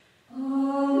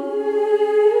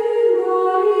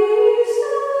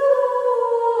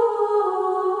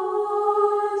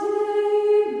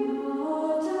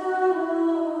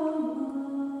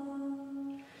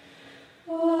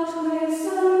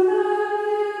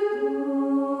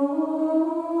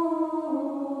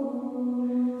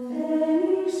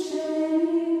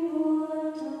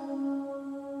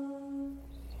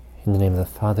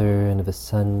Father, and of the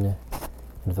Son,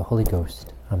 and of the Holy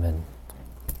Ghost. Amen.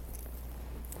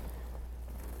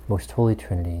 Most Holy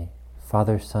Trinity,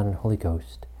 Father, Son, and Holy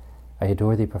Ghost, I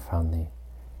adore thee profoundly.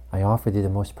 I offer thee the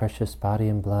most precious body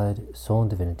and blood, soul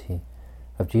and divinity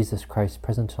of Jesus Christ,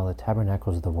 present in all the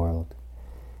tabernacles of the world,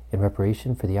 in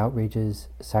reparation for the outrages,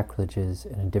 sacrileges,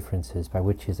 and indifferences by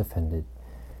which he is offended,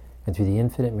 and through the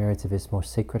infinite merits of his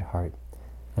most sacred heart,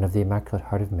 and of the Immaculate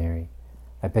Heart of Mary,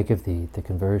 I beg of thee the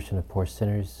conversion of poor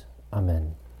sinners.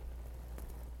 Amen.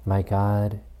 My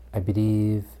God, I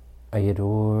believe, I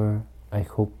adore, I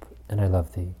hope, and I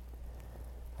love thee.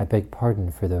 I beg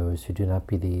pardon for those who do not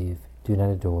believe, do not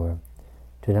adore,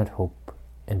 do not hope,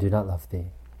 and do not love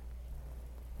thee.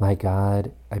 My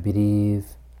God, I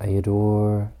believe, I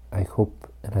adore, I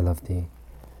hope, and I love thee.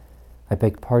 I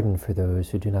beg pardon for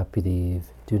those who do not believe,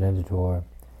 do not adore,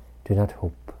 do not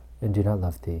hope, and do not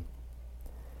love thee.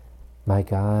 My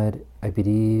God, I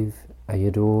believe, I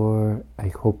adore, I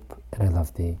hope, and I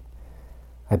love thee.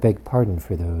 I beg pardon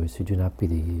for those who do not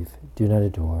believe, do not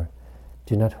adore,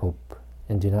 do not hope,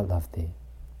 and do not love thee.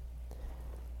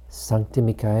 Sancte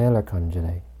Michael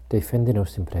Arcangele, defende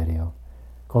nos imperio,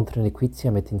 contra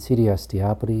nequitiam et insidias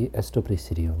diaboli est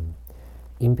oblicidium,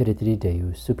 imperitri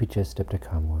Deus supplices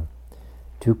deprecamur,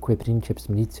 tuque princeps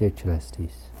militiae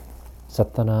celestis,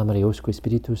 Satana Mariosque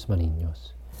Spiritus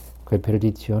malignos, quel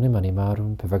perditionem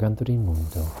animarum pervagantur in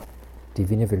mundo,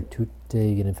 divina virtute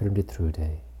in infirm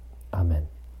detrude. Amen.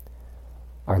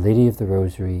 Our Lady of the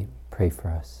Rosary, pray for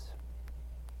us.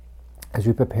 As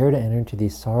we prepare to enter into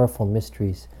these sorrowful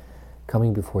mysteries,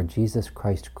 coming before Jesus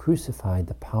Christ crucified,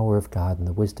 the power of God and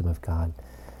the wisdom of God,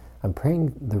 I'm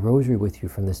praying the Rosary with you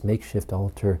from this makeshift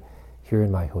altar here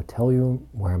in my hotel room,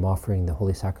 where I'm offering the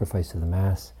Holy Sacrifice of the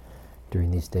Mass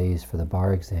during these days for the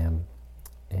bar exam.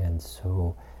 And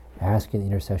so asking the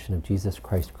intercession of Jesus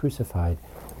Christ crucified,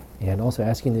 and also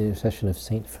asking the intercession of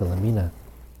Saint Philomena,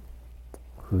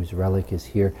 whose relic is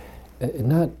here,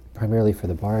 not primarily for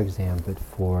the bar exam, but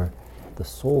for the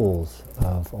souls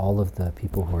of all of the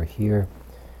people who are here,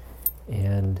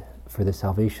 and for the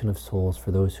salvation of souls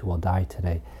for those who will die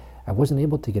today. I wasn't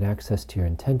able to get access to your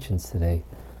intentions today.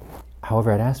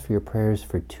 However, I'd ask for your prayers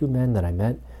for two men that I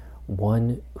met,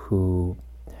 one who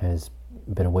has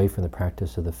been away from the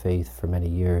practice of the faith for many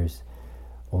years,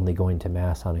 only going to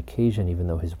Mass on occasion, even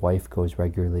though his wife goes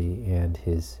regularly and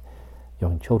his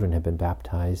young children have been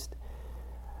baptized.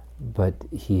 But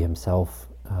he himself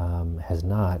has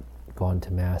not gone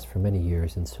to Mass for many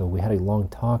years. And so we had a long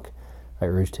talk. I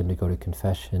urged him to go to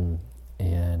confession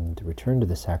and return to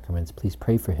the sacraments. Please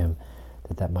pray for him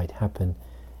that that might happen.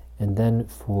 And then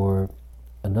for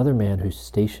another man who's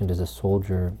stationed as a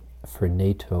soldier for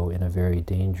NATO in a very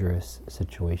dangerous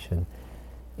situation,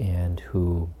 and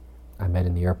who I met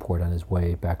in the airport on his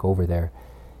way back over there,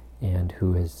 and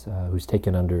who's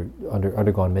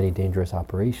undergone many dangerous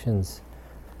operations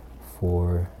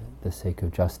for the sake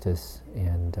of justice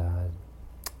and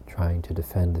trying to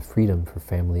defend the freedom for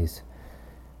families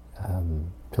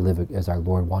to live as our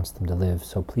Lord wants them to live.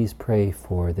 So please pray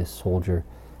for this soldier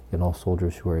and all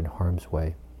soldiers who are in harm's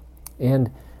way.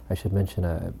 And I should mention,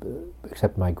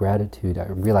 accept my gratitude,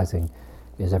 realizing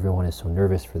as everyone is so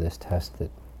nervous for this test,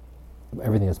 that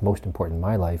everything that's most important in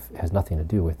my life has nothing to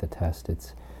do with the test.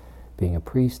 It's being a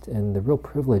priest and the real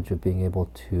privilege of being able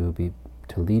to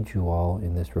lead you all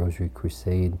in this Rosary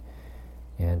Crusade,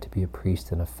 and to be a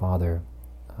priest and a father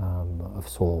of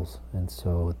souls. And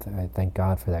so I thank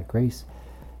God for that grace,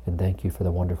 and thank you for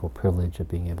the wonderful privilege of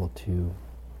being able to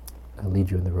lead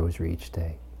you in the Rosary each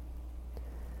day.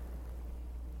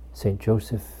 Saint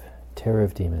Joseph, terror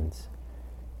of demons,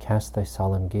 cast thy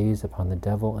solemn gaze upon the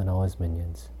devil and all his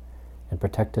minions, and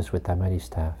protect us with thy mighty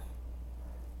staff.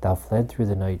 Thou fled through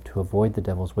the night to avoid the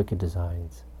devil's wicked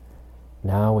designs.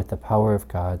 Now, with the power of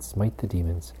God, smite the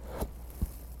demons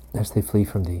as they flee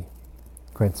from thee.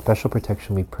 Grant special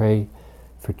protection, we pray,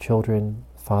 for children,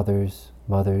 fathers,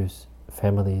 mothers,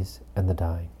 families, and the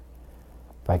dying.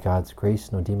 By God's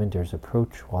grace, no demon dares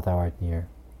approach while thou art near.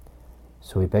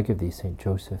 So we beg of thee, Saint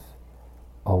Joseph,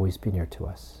 always be near to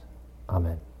us.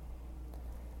 Amen.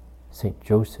 Saint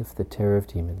Joseph, the terror of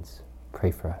demons, pray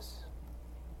for us.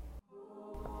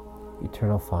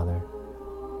 Eternal Father,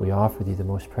 we offer thee the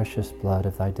most precious blood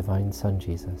of thy divine Son,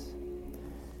 Jesus,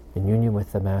 in union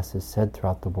with the Masses said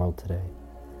throughout the world today,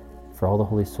 for all the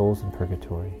holy souls in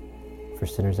purgatory, for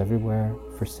sinners everywhere,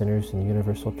 for sinners in the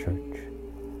universal church,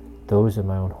 those in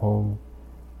my own home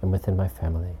and within my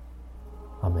family.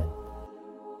 Amen.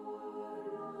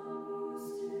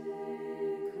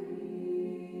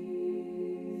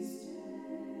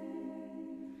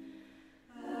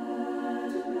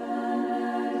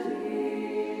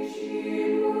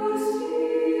 She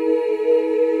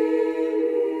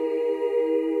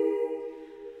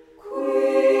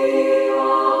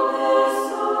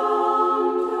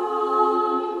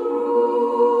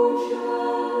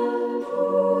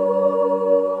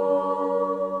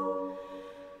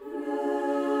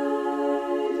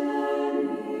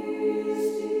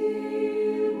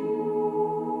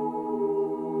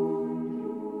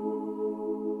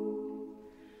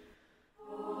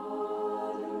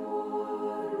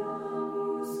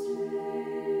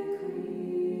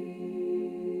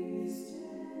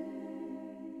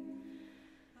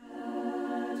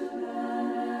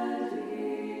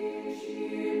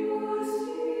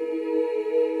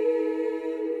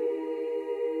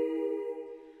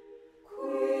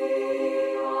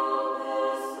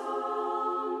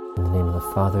In the name of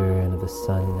the Father, and of the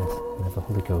Son, and of the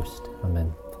Holy Ghost.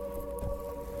 Amen.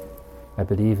 I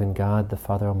believe in God, the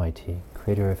Father Almighty,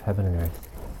 creator of heaven and earth,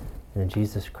 and in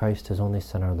Jesus Christ, his only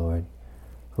Son, our Lord,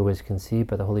 who was conceived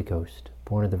by the Holy Ghost,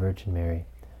 born of the Virgin Mary,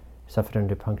 suffered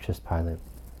under Pontius Pilate,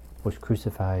 was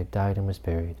crucified, died, and was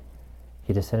buried.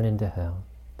 He descended into hell.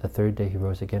 The third day he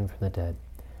rose again from the dead.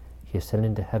 He ascended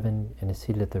into heaven, and is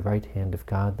seated at the right hand of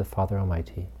God, the Father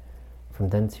Almighty. From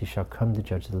thence he shall come to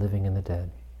judge the living and the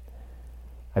dead.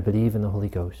 I believe in the Holy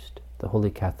Ghost, the Holy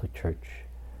Catholic Church,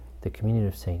 the communion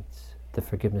of saints, the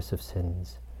forgiveness of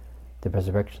sins, the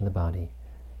resurrection of the body,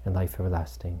 and life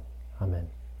everlasting. Amen.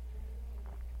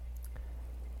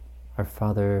 Our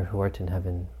Father, who art in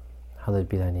heaven, hallowed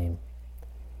be thy name.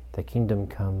 Thy kingdom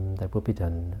come, thy will be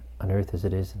done, on earth as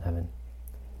it is in heaven.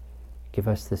 Give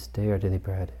us this day our daily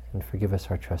bread, and forgive us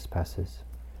our trespasses,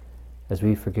 as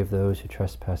we forgive those who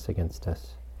trespass against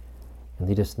us. And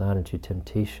lead us not into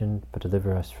temptation, but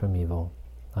deliver us from evil.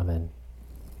 Amen.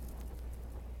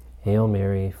 Hail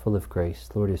Mary, full of grace,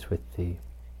 Lord is with thee.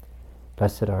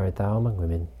 Blessed art thou among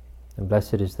women, and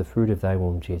blessed is the fruit of thy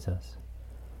womb, Jesus.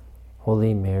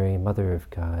 Holy Mary, Mother of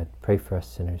God, pray for us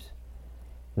sinners,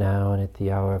 now and at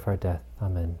the hour of our death.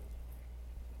 Amen.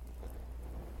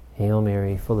 Hail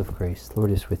Mary, full of grace,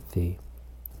 Lord is with thee.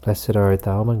 Blessed art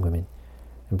thou among women,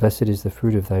 and blessed is the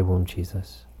fruit of thy womb,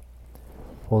 Jesus.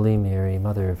 Holy Mary,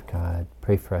 Mother of God,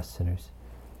 pray for us sinners,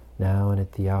 now and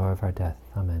at the hour of our death.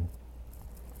 Amen.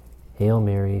 Hail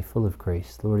Mary, full of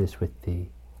grace, Lord is with thee.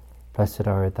 Blessed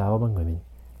art thou among women,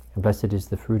 and blessed is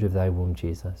the fruit of thy womb,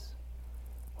 Jesus.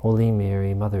 Holy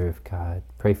Mary, Mother of God,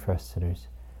 pray for us sinners,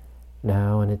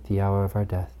 now and at the hour of our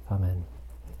death. Amen.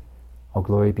 All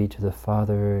glory be to the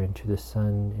Father, and to the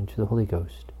Son, and to the Holy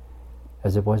Ghost,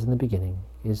 as it was in the beginning,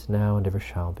 is now, and ever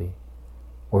shall be,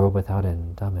 world without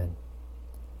end. Amen.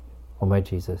 O my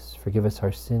Jesus, forgive us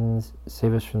our sins,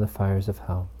 save us from the fires of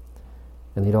hell,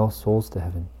 and lead all souls to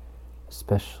heaven,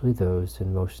 especially those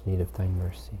in most need of thy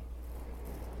mercy.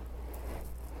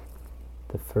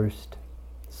 The first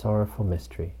sorrowful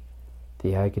mystery,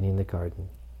 the agony in the garden.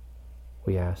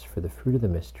 We ask for the fruit of the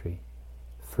mystery,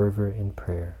 fervor in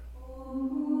prayer.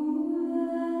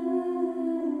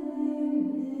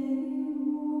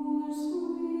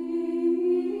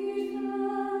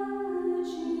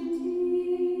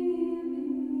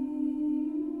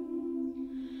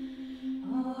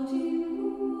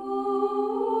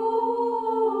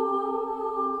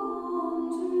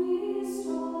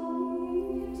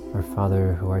 Our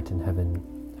Father, who art in heaven,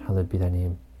 hallowed be thy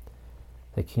name.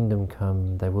 Thy kingdom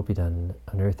come, thy will be done,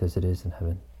 on earth as it is in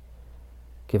heaven.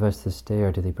 Give us this day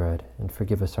our daily bread, and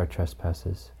forgive us our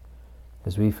trespasses,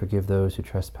 as we forgive those who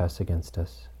trespass against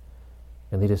us.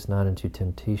 And lead us not into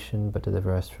temptation, but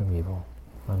deliver us from evil.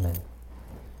 Amen.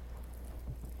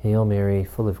 Hail Mary,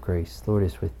 full of grace, Lord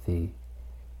is with thee.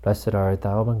 Blessed art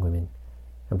thou among women,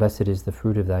 and blessed is the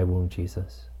fruit of thy womb,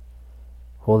 Jesus.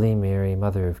 Holy Mary,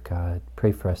 Mother of God,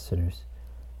 pray for us sinners,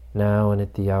 now and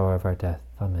at the hour of our death.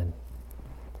 Amen.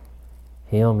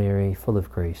 Hail Mary, full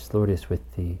of grace, Lord is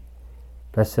with thee.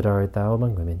 Blessed art thou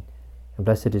among women, and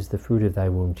blessed is the fruit of thy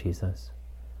womb, Jesus.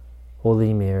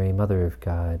 Holy Mary, Mother of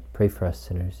God, pray for us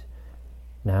sinners,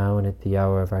 now and at the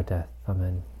hour of our death.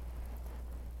 Amen.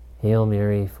 Hail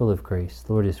Mary, full of grace,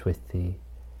 Lord is with thee.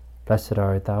 Blessed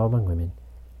art thou among women,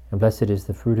 and blessed is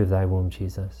the fruit of thy womb,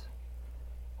 Jesus.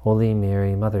 Holy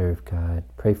Mary, Mother of God,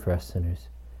 pray for us sinners,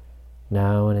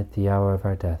 now and at the hour of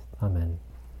our death. Amen.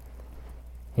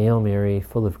 Hail Mary,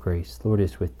 full of grace, Lord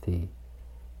is with thee.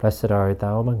 Blessed art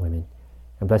thou among women,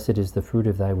 and blessed is the fruit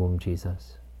of thy womb,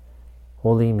 Jesus.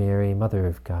 Holy Mary, Mother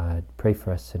of God, pray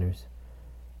for us sinners,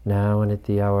 now and at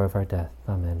the hour of our death.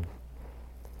 Amen.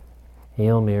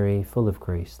 Hail Mary, full of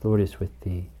grace, Lord is with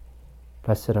thee.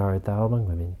 Blessed art thou among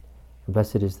women, and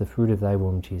blessed is the fruit of thy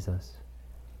womb, Jesus.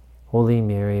 Holy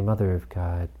Mary, Mother of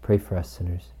God, pray for us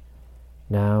sinners,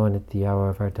 now and at the hour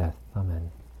of our death.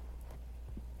 Amen.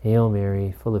 Hail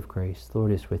Mary, full of grace,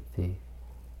 Lord is with thee.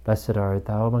 Blessed art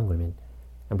thou among women,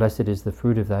 and blessed is the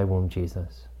fruit of thy womb,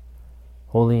 Jesus.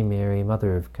 Holy Mary,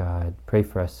 Mother of God, pray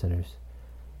for us sinners,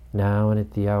 now and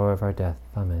at the hour of our death.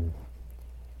 Amen.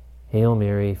 Hail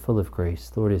Mary, full of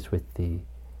grace, Lord is with thee.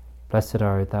 Blessed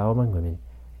art thou among women,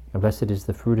 and blessed is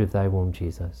the fruit of thy womb,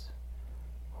 Jesus.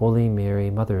 Holy Mary,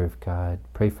 Mother of God,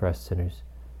 pray for us sinners,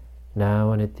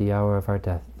 now and at the hour of our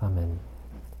death. Amen.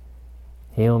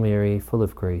 Hail Mary, full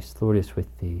of grace, Lord is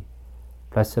with thee.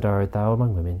 Blessed art thou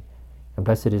among women, and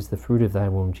blessed is the fruit of thy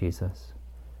womb, Jesus.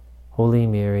 Holy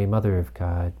Mary, Mother of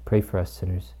God, pray for us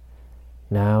sinners,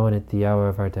 now and at the hour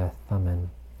of our death. Amen.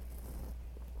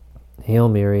 Hail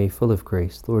Mary, full of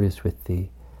grace, Lord is with thee.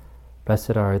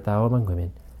 Blessed art thou among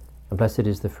women, and blessed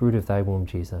is the fruit of thy womb,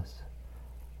 Jesus.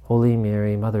 Holy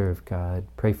Mary, Mother of God,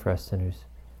 pray for us sinners,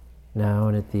 now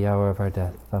and at the hour of our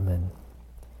death. Amen.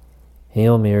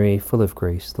 Hail Mary, full of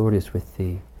grace, Lord is with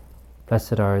thee.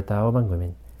 Blessed art thou among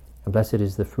women, and blessed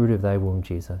is the fruit of thy womb,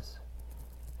 Jesus.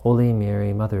 Holy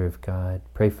Mary, Mother of God,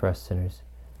 pray for us sinners,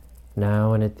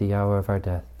 now and at the hour of our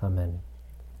death. Amen.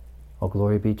 All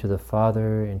glory be to the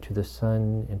Father, and to the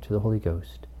Son, and to the Holy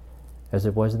Ghost, as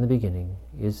it was in the beginning,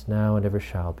 is now, and ever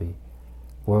shall be,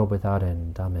 world without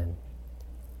end. Amen.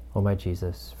 O my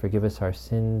Jesus, forgive us our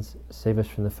sins, save us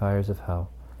from the fires of hell,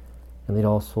 and lead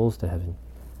all souls to heaven,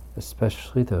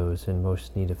 especially those in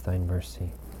most need of thine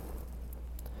mercy.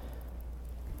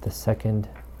 The second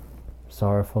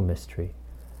sorrowful mystery,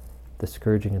 the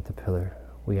scourging at the pillar.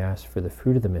 We ask for the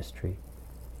fruit of the mystery,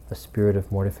 a spirit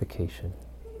of mortification.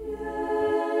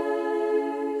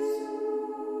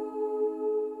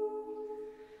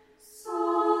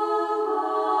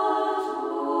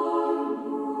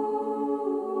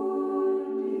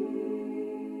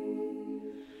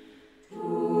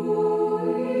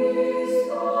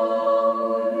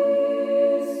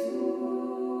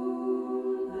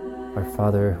 Our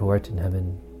Father, who art in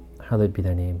heaven, hallowed be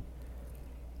thy name.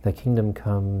 Thy kingdom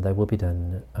come, thy will be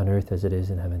done, on earth as it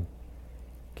is in heaven.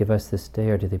 Give us this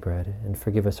day our daily bread, and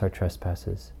forgive us our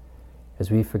trespasses, as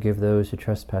we forgive those who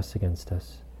trespass against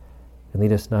us. And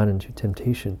lead us not into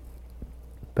temptation,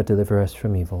 but deliver us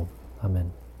from evil.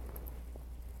 Amen.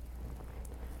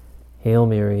 Hail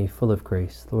Mary, full of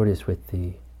grace, Lord is with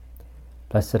thee.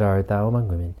 Blessed art thou among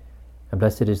women, and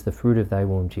blessed is the fruit of thy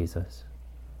womb, Jesus.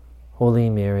 Holy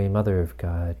Mary, Mother of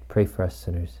God, pray for us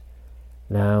sinners,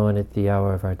 now and at the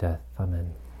hour of our death.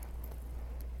 Amen.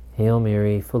 Hail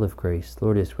Mary, full of grace,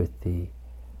 Lord is with thee.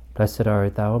 Blessed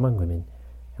art thou among women,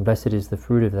 and blessed is the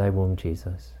fruit of thy womb,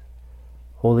 Jesus.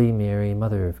 Holy Mary,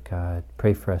 Mother of God,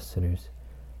 pray for us sinners,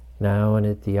 now and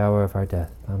at the hour of our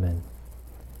death. Amen.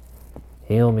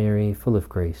 Hail Mary, full of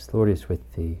grace, Lord is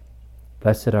with thee.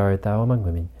 Blessed art thou among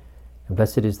women, and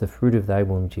blessed is the fruit of thy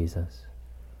womb, Jesus.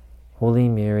 Holy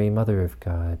Mary, Mother of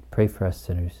God, pray for us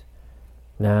sinners,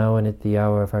 now and at the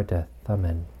hour of our death.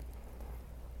 Amen.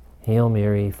 Hail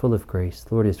Mary, full of grace,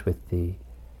 Lord is with thee.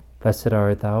 Blessed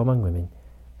art thou among women,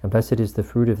 and blessed is the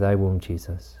fruit of thy womb,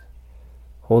 Jesus.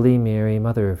 Holy Mary,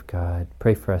 Mother of God,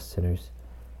 pray for us sinners,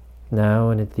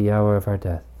 now and at the hour of our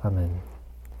death. Amen.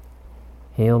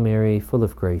 Hail Mary, full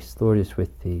of grace, Lord is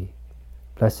with thee.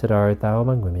 Blessed art thou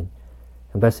among women,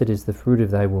 and blessed is the fruit of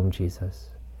thy womb, Jesus.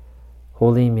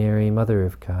 Holy Mary, Mother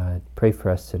of God, pray for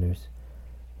us sinners,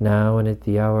 now and at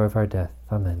the hour of our death.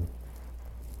 Amen.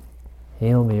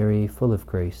 Hail Mary, full of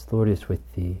grace, Lord is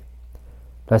with thee.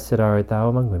 Blessed art thou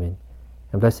among women,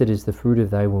 and blessed is the fruit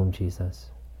of thy womb, Jesus.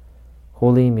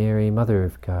 Holy Mary, Mother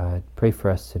of God, pray for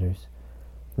us sinners,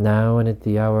 now and at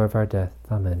the hour of our death.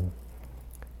 Amen.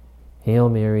 Hail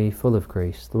Mary, full of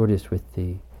grace, Lord is with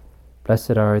thee.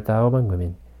 Blessed art thou among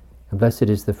women, and blessed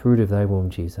is the fruit of thy womb,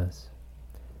 Jesus.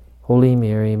 Holy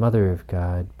Mary, Mother of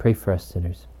God, pray for us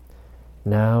sinners,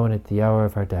 now and at the hour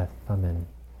of our death. Amen.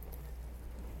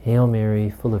 Hail Mary,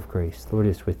 full of grace, Lord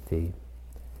is with thee.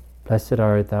 Blessed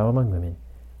art thou among women,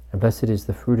 and blessed is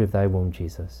the fruit of thy womb,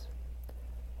 Jesus.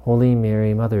 Holy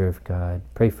Mary, Mother of God,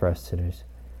 pray for us sinners,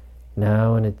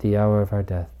 now and at the hour of our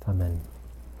death. Amen.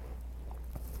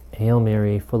 Hail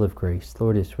Mary, full of grace,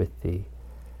 Lord is with thee.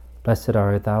 Blessed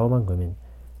art thou among women,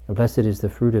 and blessed is the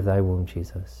fruit of thy womb,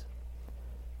 Jesus.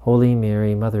 Holy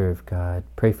Mary, Mother of God,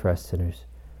 pray for us sinners,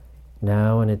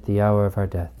 now and at the hour of our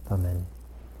death. Amen.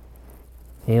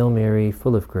 Hail Mary,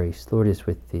 full of grace, Lord is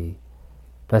with thee.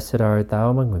 Blessed art thou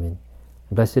among women,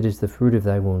 and blessed is the fruit of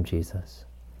thy womb, Jesus.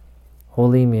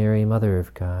 Holy Mary, Mother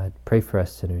of God, pray for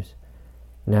us sinners,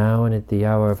 now and at the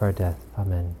hour of our death.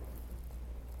 Amen.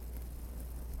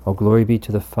 All glory be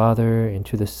to the Father, and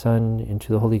to the Son, and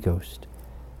to the Holy Ghost,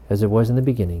 as it was in the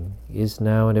beginning, is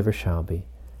now, and ever shall be,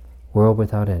 world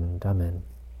without end. Amen.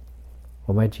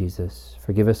 O my Jesus,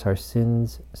 forgive us our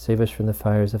sins, save us from the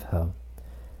fires of hell,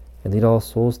 and lead all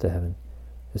souls to heaven,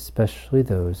 especially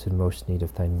those in most need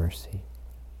of thine mercy.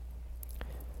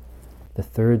 The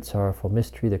third sorrowful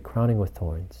mystery, the crowning with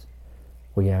thorns.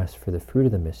 We ask for the fruit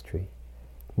of the mystery,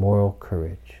 moral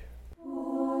courage.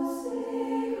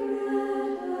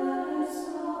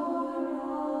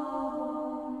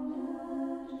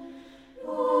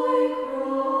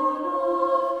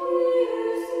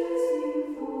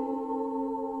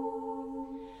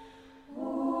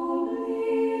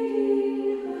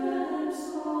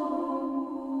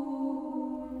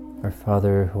 Our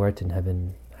Father, who art in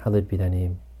heaven, hallowed be thy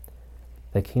name.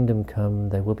 Thy kingdom come,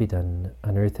 thy will be done,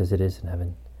 on earth as it is in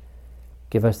heaven.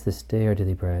 Give us this day our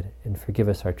daily bread, and forgive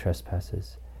us our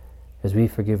trespasses, as we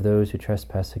forgive those who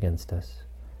trespass against us.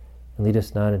 And lead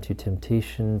us not into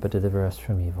temptation, but deliver us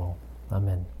from evil.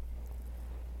 Amen.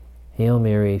 Hail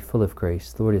Mary, full of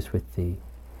grace, the Lord is with thee.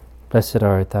 Blessed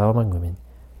art thou among women,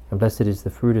 and blessed is the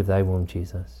fruit of thy womb,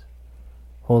 Jesus.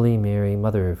 Holy Mary,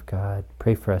 Mother of God,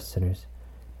 pray for us sinners,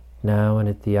 now and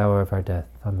at the hour of our death.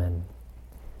 Amen.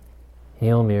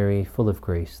 Hail Mary, full of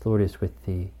grace, the Lord is with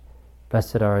thee.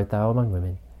 Blessed art thou among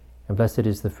women, and blessed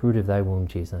is the fruit of thy womb,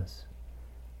 Jesus.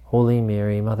 Holy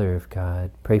Mary, Mother of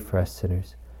God, pray for us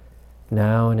sinners,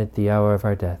 now and at the hour of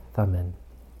our death. Amen.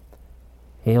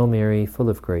 Hail Mary, full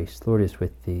of grace, the Lord is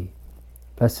with thee.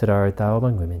 Blessed art thou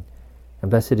among women, and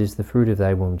blessed is the fruit of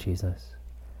thy womb, Jesus.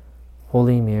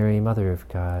 Holy Mary, Mother of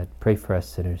God, pray for us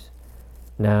sinners,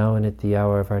 now and at the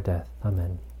hour of our death.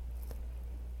 Amen.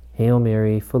 Hail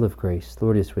Mary, full of grace, the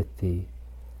Lord is with thee.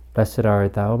 Blessed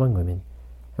art thou among women,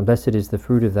 and blessed is the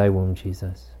fruit of thy womb,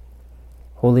 Jesus.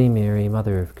 Holy Mary,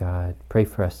 Mother of God, pray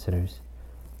for us sinners,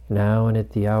 now and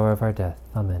at the hour of our death.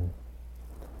 Amen.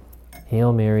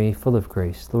 Hail Mary, full of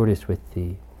grace, the Lord is with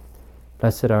thee.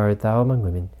 Blessed art thou among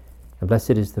women, and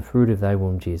blessed is the fruit of thy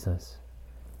womb, Jesus.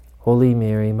 Holy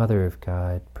Mary, Mother of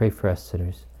God, pray for us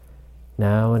sinners,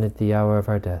 now and at the hour of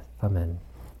our death. Amen.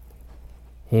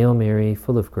 Hail Mary,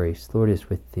 full of grace, the Lord is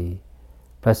with thee.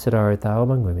 Blessed art thou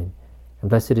among women, and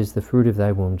blessed is the fruit of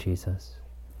thy womb, Jesus.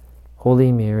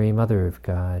 Holy Mary, Mother of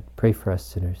God, pray for us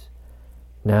sinners,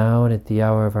 now and at the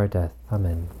hour of our death.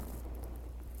 Amen.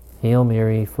 Hail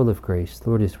Mary, full of grace, the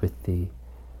Lord is with thee.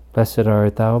 Blessed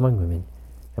art thou among women,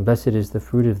 and blessed is the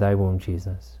fruit of thy womb,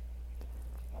 Jesus.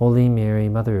 Holy Mary,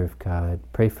 Mother of God,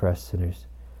 pray for us sinners,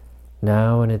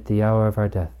 now and at the hour of our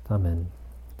death. Amen.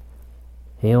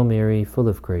 Hail Mary, full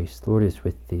of grace, the Lord is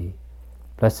with thee.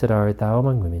 Blessed art thou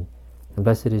among women, and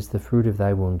blessed is the fruit of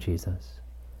thy womb, Jesus.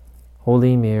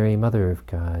 Holy Mary, Mother of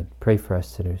God, pray for us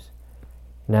sinners,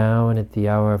 now and at the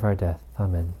hour of our death.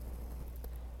 Amen.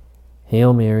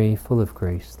 Hail Mary, full of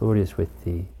grace, the Lord is with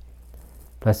thee.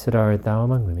 Blessed art thou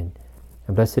among women,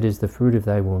 and blessed is the fruit of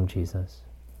thy womb, Jesus.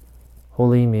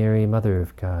 Holy Mary, Mother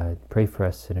of God, pray for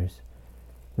us sinners,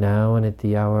 now and at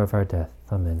the hour of our death.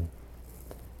 Amen.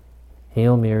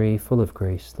 Hail Mary, full of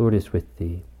grace, the Lord is with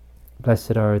thee.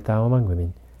 Blessed art thou among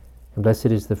women, and blessed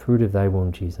is the fruit of thy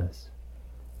womb, Jesus.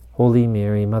 Holy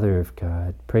Mary, Mother of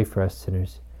God, pray for us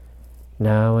sinners,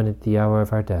 now and at the hour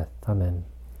of our death. Amen.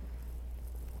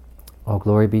 All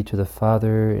glory be to the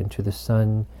Father, and to the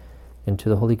Son, and to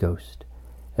the Holy Ghost,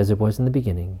 as it was in the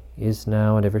beginning, is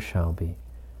now, and ever shall be,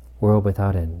 world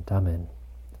without end. Amen.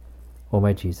 O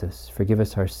my Jesus, forgive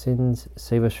us our sins,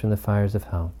 save us from the fires of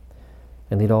hell,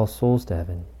 and lead all souls to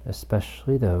heaven,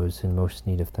 especially those in most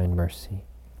need of thine mercy.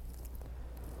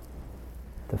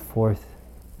 The fourth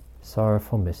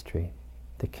sorrowful mystery,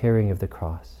 the carrying of the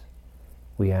cross.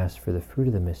 We ask for the fruit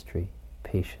of the mystery,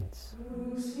 patience.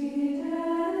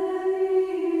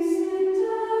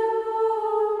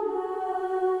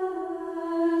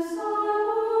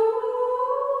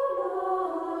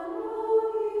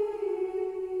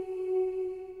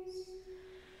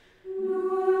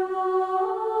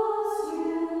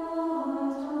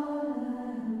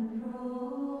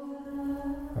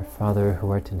 Our Father, who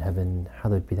art in heaven,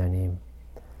 hallowed be thy name.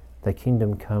 Thy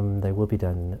kingdom come, thy will be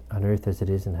done, on earth as it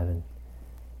is in heaven.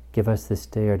 Give us this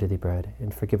day our daily bread,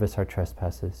 and forgive us our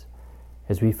trespasses,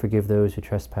 as we forgive those who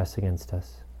trespass against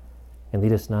us. And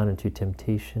lead us not into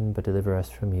temptation, but deliver us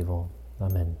from evil.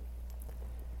 Amen.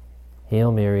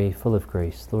 Hail Mary, full of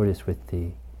grace, the Lord is with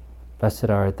thee. Blessed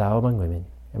art thou among women,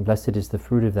 and blessed is the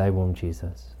fruit of thy womb,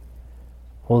 Jesus.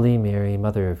 Holy Mary,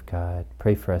 Mother of God,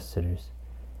 pray for us sinners,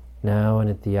 now and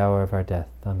at the hour of our death.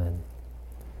 Amen.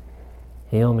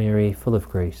 Hail Mary, full of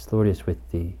grace, the Lord is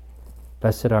with thee.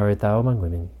 Blessed art thou among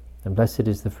women, and blessed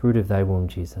is the fruit of thy womb,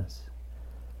 Jesus.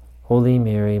 Holy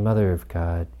Mary, Mother of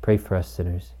God, pray for us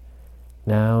sinners,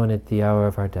 now and at the hour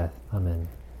of our death. Amen.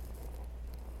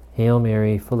 Hail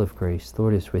Mary, full of grace, the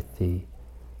Lord is with thee.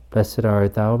 Blessed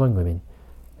art thou among women,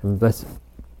 and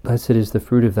blessed is the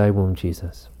fruit of thy womb,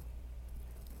 Jesus.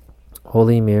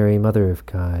 Holy Mary, Mother of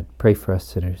God, pray for us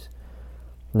sinners,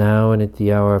 now and at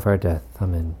the hour of our death.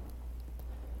 Amen.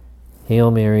 Hail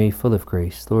Mary, full of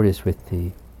grace, the Lord is with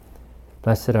thee.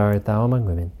 Blessed art thou among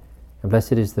women, and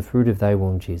blessed is the fruit of thy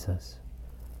womb, Jesus.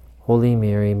 Holy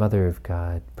Mary, Mother of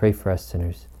God, pray for us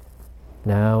sinners,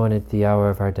 now and at the hour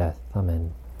of our death.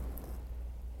 Amen.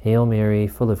 Hail Mary,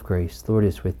 full of grace, the Lord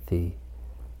is with thee.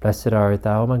 Blessed art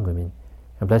thou among women,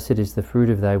 and blessed is the fruit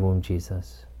of thy womb,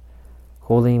 Jesus.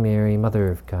 Holy Mary, Mother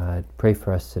of God, pray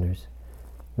for us sinners,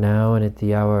 now and at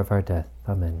the hour of our death.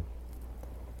 Amen.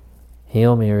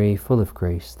 Hail Mary, full of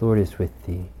grace, the Lord is with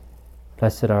thee.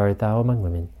 Blessed art thou among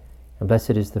women, and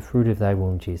blessed is the fruit of thy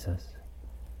womb, Jesus.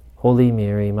 Holy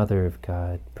Mary, Mother of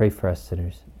God, pray for us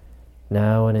sinners,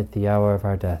 now and at the hour of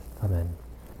our death. Amen.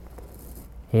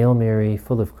 Hail Mary,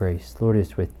 full of grace, Lord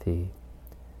is with thee.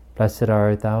 Blessed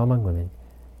art thou among women,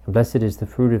 and blessed is the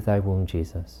fruit of thy womb,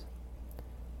 Jesus.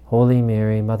 Holy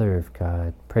Mary, Mother of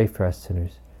God, pray for us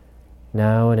sinners,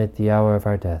 now and at the hour of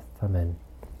our death. Amen.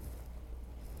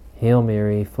 Hail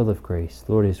Mary, full of grace,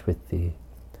 Lord is with thee.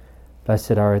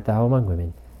 Blessed art thou among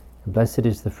women, and blessed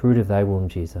is the fruit of thy womb,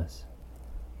 Jesus.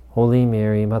 Holy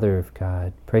Mary, Mother of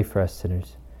God, pray for us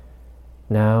sinners,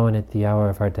 now and at the hour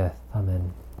of our death.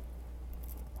 Amen.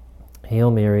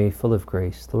 Hail Mary, full of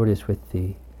grace, Lord is with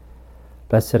thee.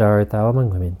 Blessed art thou among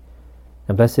women,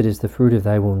 and blessed is the fruit of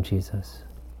thy womb, Jesus.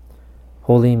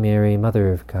 Holy Mary,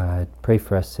 Mother of God, pray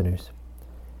for us sinners,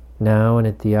 now and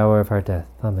at the hour of our death.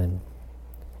 Amen.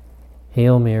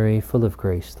 Hail Mary, full of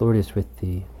grace, Lord is with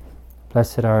thee.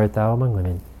 Blessed art thou among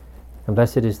women, and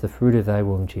blessed is the fruit of thy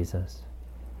womb, Jesus.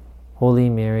 Holy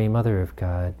Mary, Mother of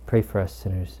God, pray for us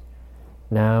sinners,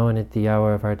 now and at the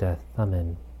hour of our death.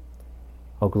 Amen.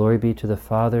 All glory be to the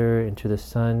Father, and to the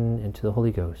Son, and to the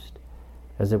Holy Ghost,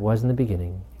 as it was in the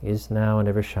beginning, is now, and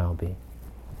ever shall be,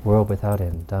 world without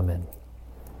end. Amen.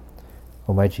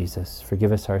 O my Jesus,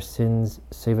 forgive us our sins,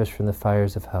 save us from the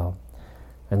fires of hell,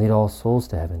 and lead all souls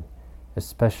to heaven,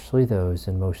 especially those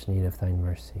in most need of thine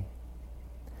mercy.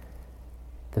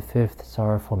 The fifth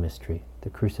sorrowful mystery, the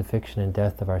crucifixion and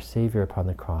death of our Savior upon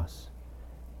the cross.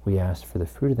 We ask for the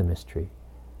fruit of the mystery,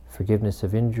 forgiveness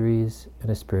of injuries,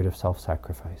 and a spirit of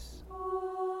self-sacrifice.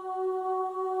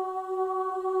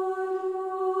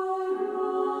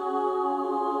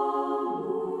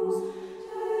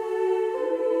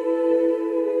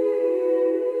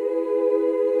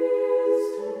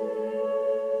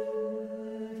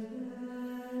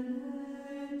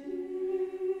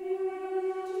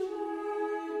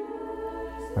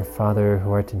 Our Father,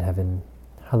 who art in heaven,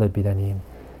 hallowed be thy name.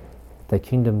 Thy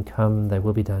kingdom come, thy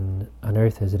will be done, on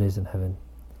earth as it is in heaven.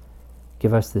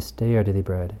 Give us this day our daily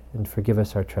bread, and forgive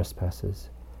us our trespasses,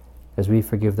 as we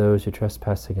forgive those who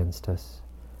trespass against us.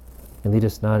 And lead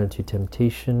us not into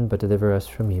temptation, but deliver us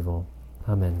from evil.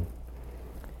 Amen.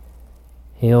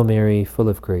 Hail Mary, full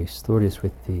of grace, Lord is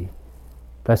with thee.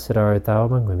 Blessed art thou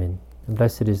among women, and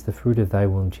blessed is the fruit of thy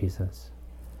womb, Jesus.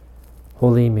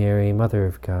 Holy Mary, Mother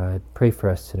of God, pray for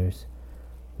us sinners,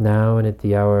 now and at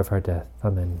the hour of our death.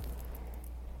 Amen.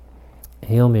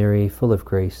 Hail Mary, full of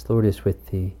grace, Lord is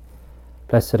with thee.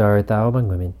 Blessed art thou among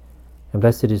women, and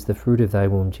blessed is the fruit of thy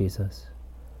womb, Jesus.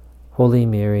 Holy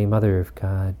Mary, Mother of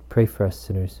God, pray for us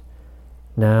sinners,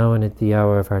 now and at the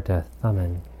hour of our death.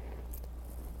 Amen.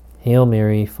 Hail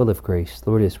Mary, full of grace,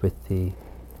 Lord is with thee.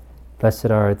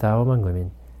 Blessed art thou among women,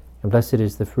 and blessed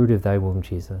is the fruit of thy womb,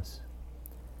 Jesus.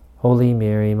 Holy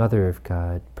Mary, Mother of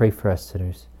God, pray for us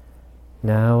sinners,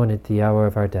 now and at the hour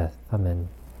of our death. Amen.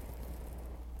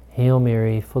 Hail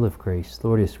Mary, full of grace,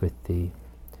 Lord is with thee.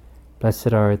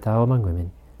 Blessed art thou among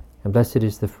women, and blessed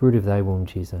is the fruit of thy womb,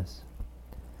 Jesus.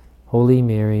 Holy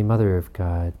Mary, Mother of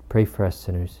God, pray for us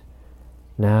sinners,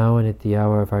 now and at the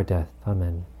hour of our death.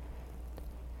 Amen.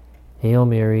 Hail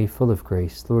Mary, full of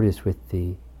grace, Lord is with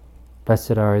thee.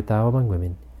 Blessed art thou among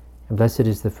women, and blessed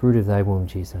is the fruit of thy womb,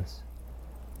 Jesus.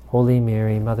 Holy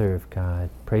Mary, Mother of God,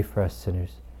 pray for us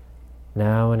sinners,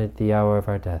 now and at the hour of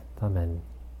our death. Amen.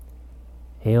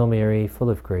 Hail Mary, full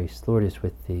of grace, Lord is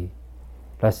with thee.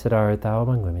 Blessed art thou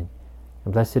among women,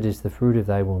 and blessed is the fruit of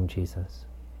thy womb, Jesus.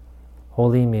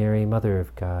 Holy Mary, Mother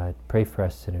of God, pray for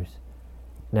us sinners,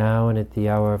 now and at the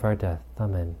hour of our death.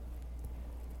 Amen.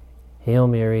 Hail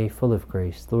Mary, full of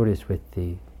grace, Lord is with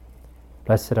thee.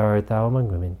 Blessed art thou among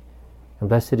women, and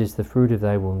blessed is the fruit of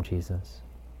thy womb, Jesus.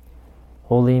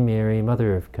 Holy Mary,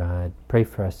 Mother of God, pray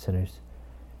for us sinners,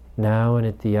 now and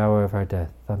at the hour of our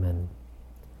death. Amen.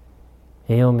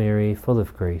 Hail Mary, full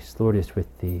of grace, Lord is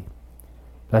with thee.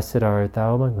 Blessed art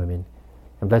thou among women,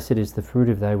 and blessed is the fruit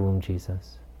of thy womb,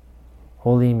 Jesus.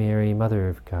 Holy Mary, Mother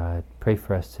of God, pray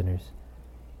for us sinners,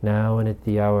 now and at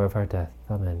the hour of our death.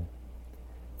 Amen.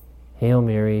 Hail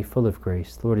Mary, full of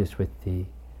grace, Lord is with thee.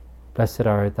 Blessed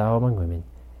art thou among women,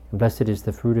 and blessed is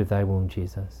the fruit of thy womb,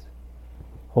 Jesus.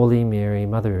 Holy Mary,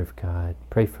 Mother of God,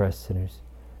 pray for us sinners,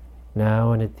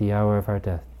 now and at the hour of our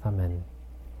death. Amen.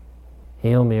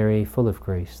 Hail Mary, full of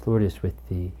grace, Lord is with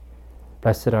thee.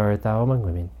 Blessed art thou among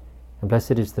women, and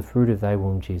blessed is the fruit of thy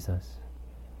womb, Jesus.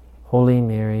 Holy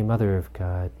Mary, Mother of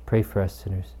God, pray for us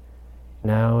sinners,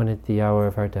 now and at the hour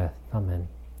of our death. Amen.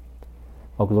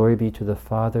 All glory be to the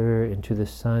Father, and to the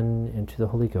Son, and to the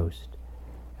Holy Ghost,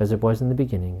 as it was in the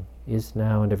beginning, is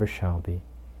now, and ever shall be,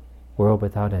 world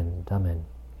without end. Amen.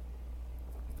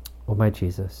 O my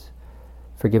Jesus,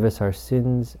 Forgive us our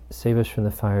sins, save us from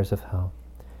the fires of hell,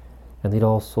 and lead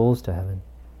all souls to heaven,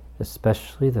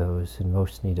 especially those in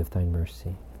most need of thy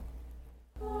mercy.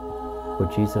 O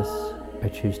Jesus, I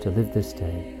choose to live this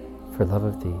day for love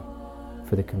of thee,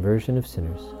 for the conversion of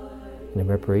sinners, and in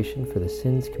reparation for the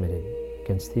sins committed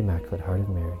against the Immaculate Heart of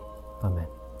Mary. Amen.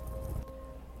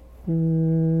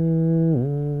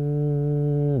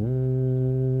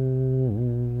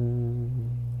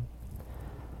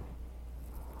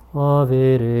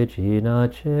 Ave Regina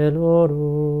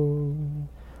Caelorum,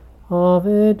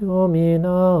 Ave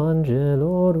Domina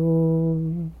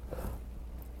Angelorum,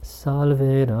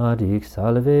 Salve radix,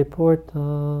 salve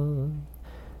porta,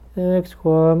 ex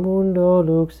qua mundo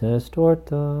lux est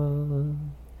orta,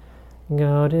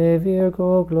 Gaude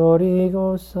Virgo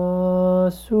gloriosa,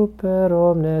 super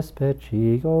omnes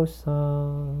speciosa,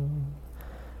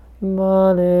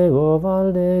 Malego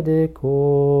valde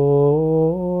decora,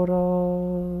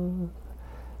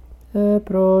 e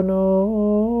pro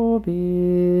nobis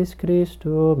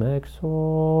Christum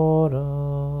exora.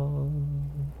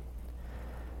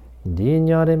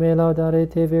 Digna de me laudare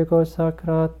te Virgo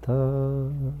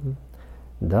sacrata,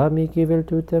 da mihi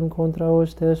virtutem contra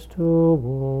hostes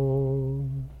tuos.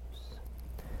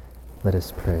 Let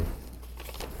us pray.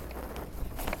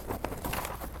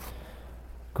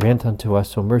 Grant unto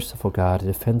us, O merciful God, a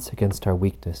defense against our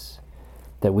weakness,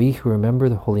 that we who remember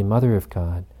the Holy Mother of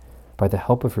God, by the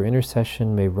help of her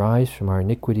intercession, may rise from our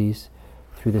iniquities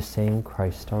through the same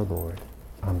Christ our Lord.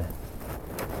 Amen.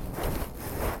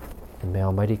 And may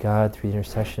Almighty God, through the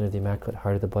intercession of the Immaculate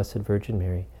Heart of the Blessed Virgin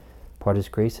Mary, pour His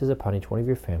graces upon each one of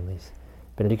your families.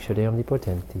 Benedictio Dei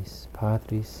Omnipotentis,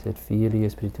 Patris et Filii et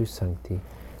Spiritus Sancti,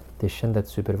 descendat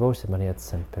super vos et maneat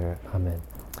semper. Amen.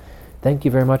 Thank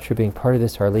you very much for being part of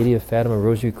this Our Lady of Fatima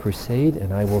Rosary Crusade,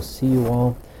 and I will see you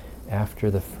all after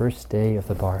the first day of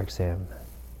the bar exam.